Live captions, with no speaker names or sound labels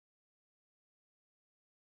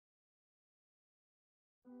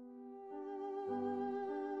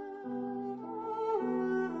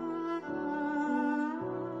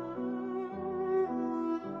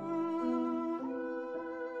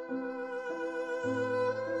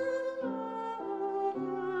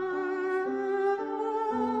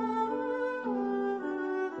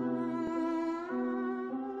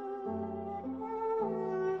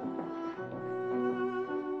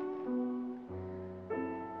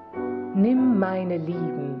Nimm meine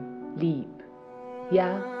Lieben lieb, ja,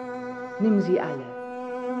 nimm sie alle.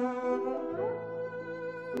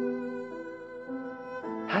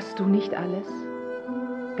 Hast du nicht alles?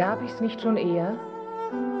 Gab ich's nicht schon eher?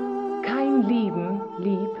 Kein Lieben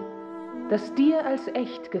lieb, das dir als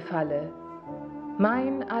echt gefalle.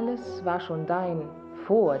 Mein alles war schon dein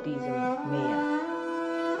vor diesem Meer.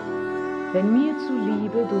 Wenn mir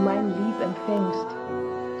zuliebe du mein Lieb empfängst,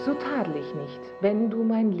 so tadel ich nicht, wenn du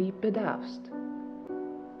mein Lieb bedarfst.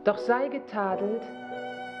 Doch sei getadelt,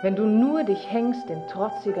 wenn du nur dich hängst in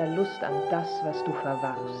trotziger Lust an das, was du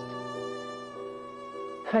verwarfst.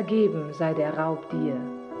 Vergeben sei der Raub dir,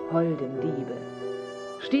 holden Diebe.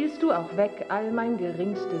 Stiehlst du auch weg all mein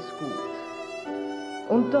geringstes Gut.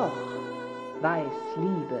 Und doch, weiß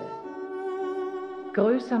Liebe,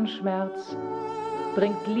 größern Schmerz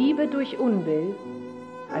bringt Liebe durch Unbill,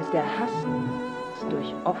 als der Hassen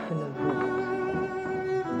durch offene Wut.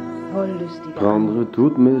 Wollüstiger Prendre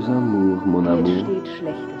toutes mes amours, mon Hier amour. steht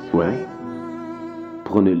Schlechtes Ouais. frei.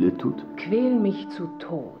 Prenez-les toutes. Quäl mich zu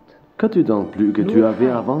Tod. Qu'as-tu donc plus que tu avais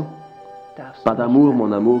avant? Darfst Pas du d'amour, nicht mon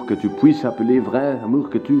sein. amour, que tu puisses appeler vrai amour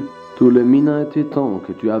que tu. Tout le mien était tant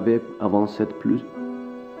que tu avais avant cette plus.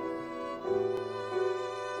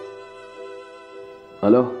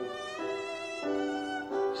 Alors,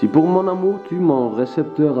 si pour mon amour tu mon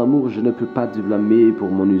récepteur amour, je ne peux pas te blâmer pour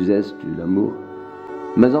mon usage de l'amour.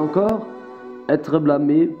 Mais encore, être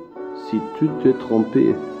blâmé si tu t'es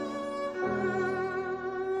trompé.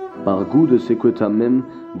 Par goût de ce que toi-même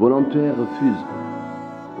volontaire refuse.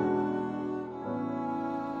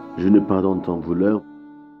 Je n'ai pas d'entend vouloir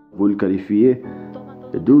vous le qualifier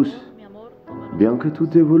de douce, bien que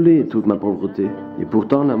tout est volé, toute ma pauvreté. Et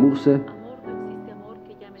pourtant l'amour c'est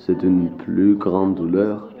une plus grande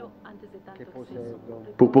douleur.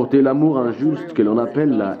 Pour porter l'amour injuste que l'on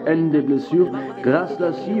appelle la haine des blessures, grâce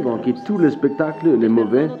lascive en qui tout le spectacle, les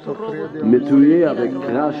mauvais, me tuer avec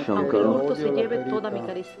crash encore.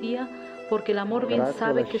 Porque el amor bien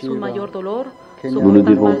sabe que es un mayor dolor Nous ne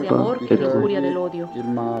soportar devons mal de amor pas que la être furia del odio.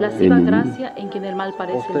 Lasciva ennemis. gracia en quien el mal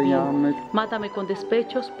parece el bien. Mátame con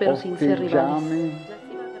despechos, pero sin ser rivales.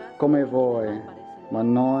 Come voi, ma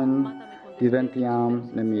non diventiamo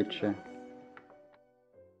nemici.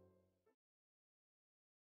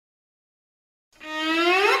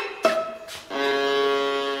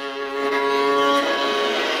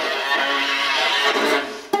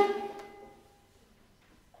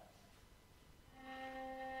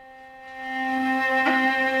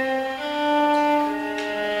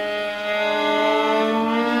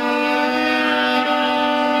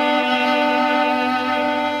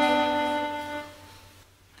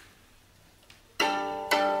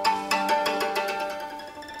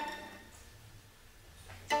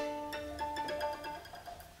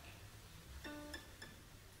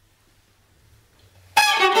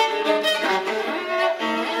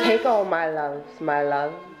 Take all my loves, my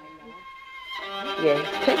love. Yea,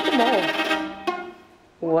 take them all.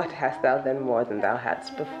 What hast thou then more than thou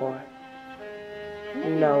hadst before?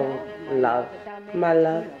 No, love, my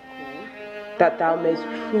love, that thou mayst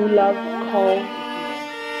true love call.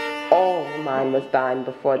 All mine was thine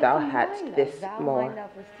before thou hadst this more.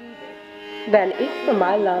 Then if for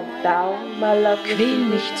my love thou, my love, Quäl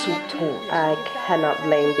mich zu Tod. I cannot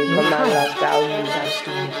blame thee for my love thou Darfst usest,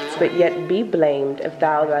 du nicht sein. but yet be blamed if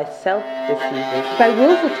thou thyself deceivest. Thy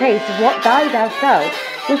wilful taste of what thyself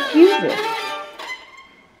refusest.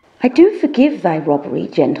 I do forgive thy robbery,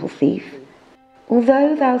 gentle thief,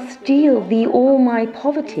 although thou steal thee all my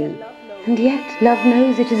poverty, and yet love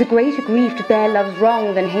knows it is a greater grief to bear love's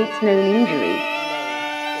wrong than hate's known injury.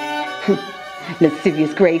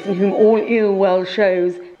 Lascivious grace, in whom all ill well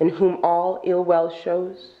shows, In whom all ill well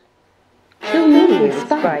shows. kill me with With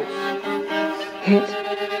spite. spite. Yet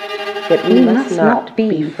But we must not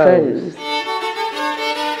be foes.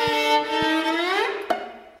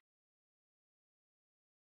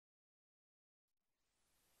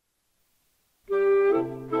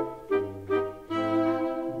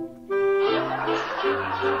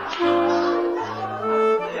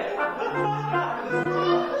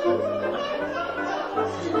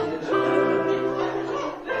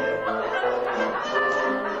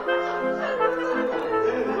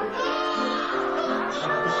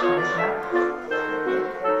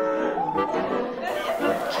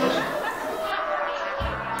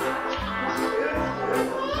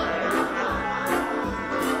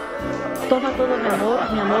 Toma todo mi amor,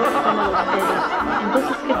 toma los celos.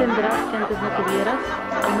 Entonces, ¿qué tendrás que antes no tuvieras?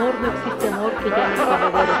 Amor, no existe amor que ya no es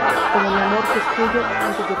verdadero, como mi amor que es tuyo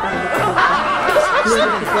antes de tanto cosa.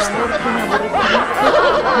 Luego, si por amor tú me aborreciste,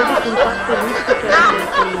 debes culparte el gusto que haces de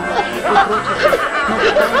ti. Reprochate. No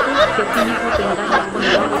obstante, si a ti mismo te engañas con el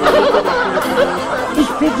agua de leche de aquello que no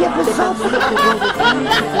usas. Te perdono tu robo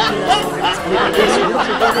dulce y porque el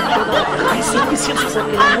amor bien sabe que es un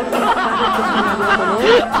mayor dolor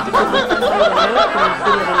y por lo tanto el dolor con el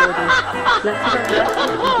furia del odio. Lasciva gracia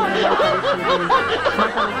y tu mal parece el bien.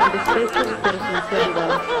 Mátame con despechos, pero sin ser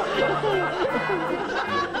igual.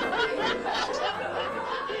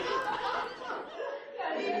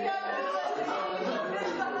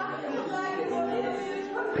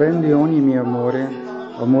 Prendi ogni mio amore,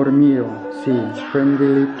 amor mio, sì,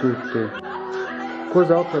 prendili tutti.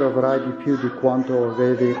 Cos'altro avrai di più di quanto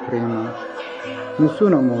avevi prima?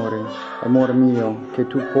 Nessun amore, amor mio, che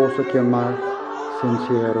tu possa chiamar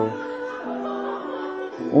sincero.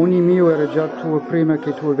 Ogni mio era già tuo prima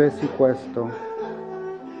che tu avessi questo.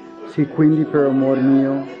 Sì, quindi per amor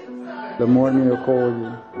mio, l'amor mio cogli.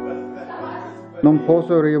 Non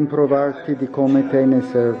posso rimprovarti di come te ne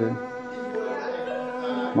serve.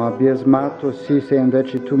 Ma biasmato sì se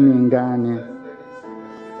invece tu mi inganni,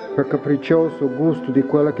 per capriccioso gusto di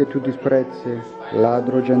quella che tu disprezzi,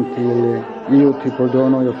 ladro gentile, io ti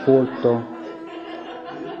perdono il furto,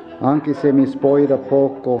 anche se mi spogli da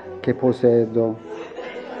poco che possedo.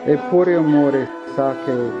 Eppure amore sa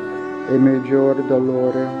che è maggior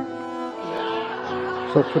dolore,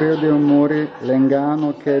 soffrire di amore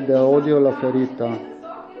l'inganno che da odio la ferita.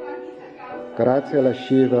 Grazie alla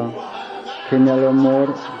Shiva che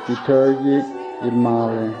nell'amor ti togli il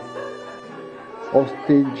male.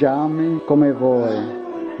 Osteggiami come vuoi,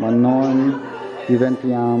 ma non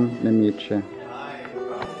diventiamo nemici.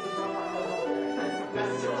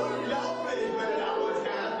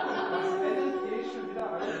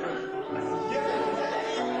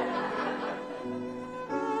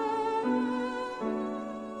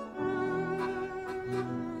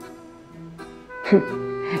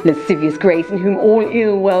 Lascivious grace in whom all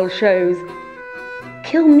ill well shows,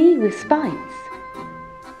 kill me with spites,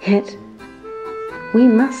 yet we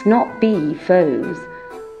must not be foes.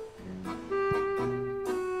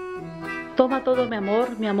 Toma todo mi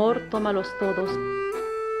amor, tómalos todos.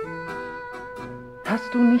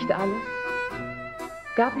 Hast du nicht alles?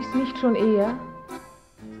 Gab ich's nicht schon eher?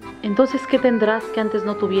 Entonces, ¿qué tendrás que antes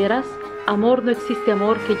no tuvieras? Amor, no existe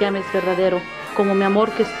amor que llames verdadero, como mi amor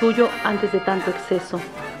que es tuyo antes de tanto exceso.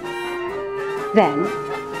 Then,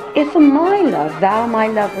 if for my love thou my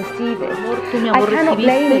love receivest, Amor, tú mi I amor cannot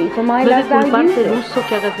blame thee recibiste, for my no he de love thou culparte el usest. uso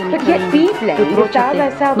que hagas de mi But yet be cariño. blamed if thou Repróchate,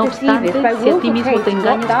 thyself no deceivest obstante, by si a ti wilful mismo te taste what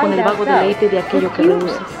engañas con thou el vago thyself deleite de aquello que refusest.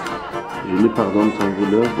 rehusas. Je ne pardonne sans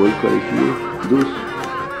voleur, vuol qualifier douce,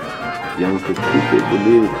 bien que tout est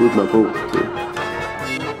volé toute ma pauvreté.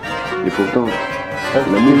 Et pourtant,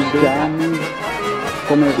 l'amour c'est Osteggiami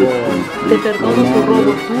come vuoi. Te perdono tu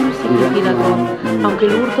robo dulce y ventilador, aunque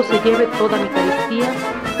el hurto se lleve toda mi carestía,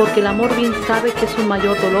 porque el amor bien sabe que es un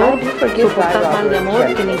mayor dolor soportar mal de amor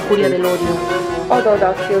que la injuria del odio. Although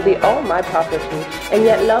thou steal thee all my property, and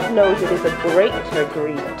yet love knows it is a greater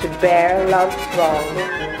grief to bear love's wrong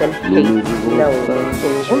than hate knows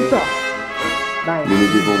injury. nous ne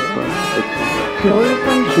devons pas être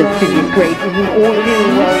Lascivious grace in whom all ill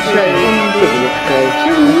well shows, Insidious grace,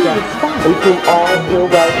 kill me with spites. in whom all ill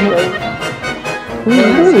well shows. We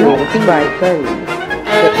must not be by foes,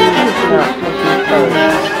 but we must not be foes.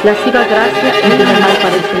 Lasciva gracia y tu mal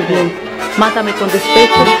parece el bien. Mátame con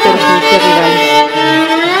despechos, pero sin ser rival.